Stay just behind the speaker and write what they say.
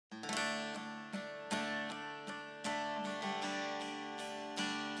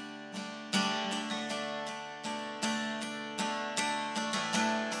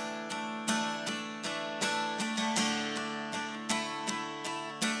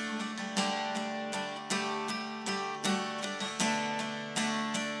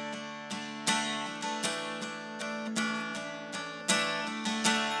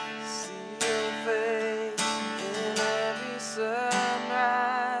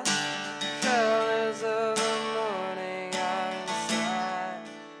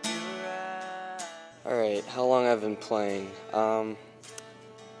playing?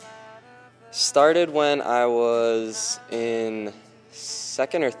 Started when I was in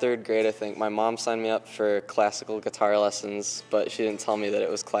second or third grade, I think. My mom signed me up for classical guitar lessons, but she didn't tell me that it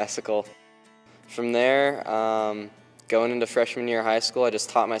was classical. From there, going into freshman year of high school, I just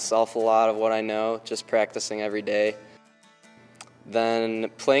taught myself a lot of what I know, just practicing every day. Then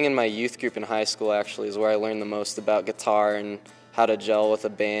playing in my youth group in high school actually is where I learned the most about guitar and how to gel with a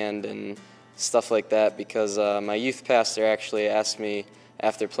band and stuff like that, because my youth pastor actually asked me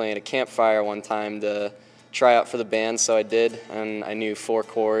after playing a campfire one time to try out for the band, so I did, and I knew 4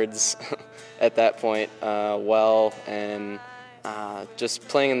 chords at that point well, and just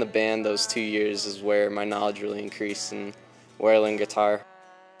playing in the band those 2 years is where my knowledge really increased and where I learned guitar.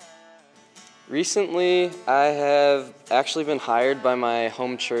 Recently, I have actually been hired by my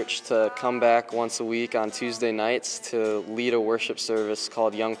home church to come back once a week on Tuesday nights to lead a worship service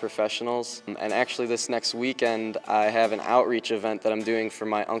called Young Professionals. And actually this next weekend, I have an outreach event that I'm doing for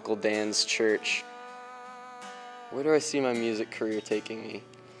my Uncle Dan's church. Where do I see my music career taking me?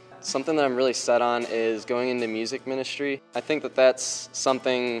 Something that I'm really set on is going into music ministry. I think that that's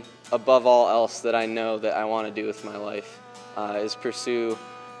something above all else that I know that I want to do with my life, is pursue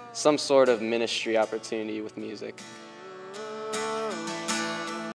some sort of ministry opportunity with music.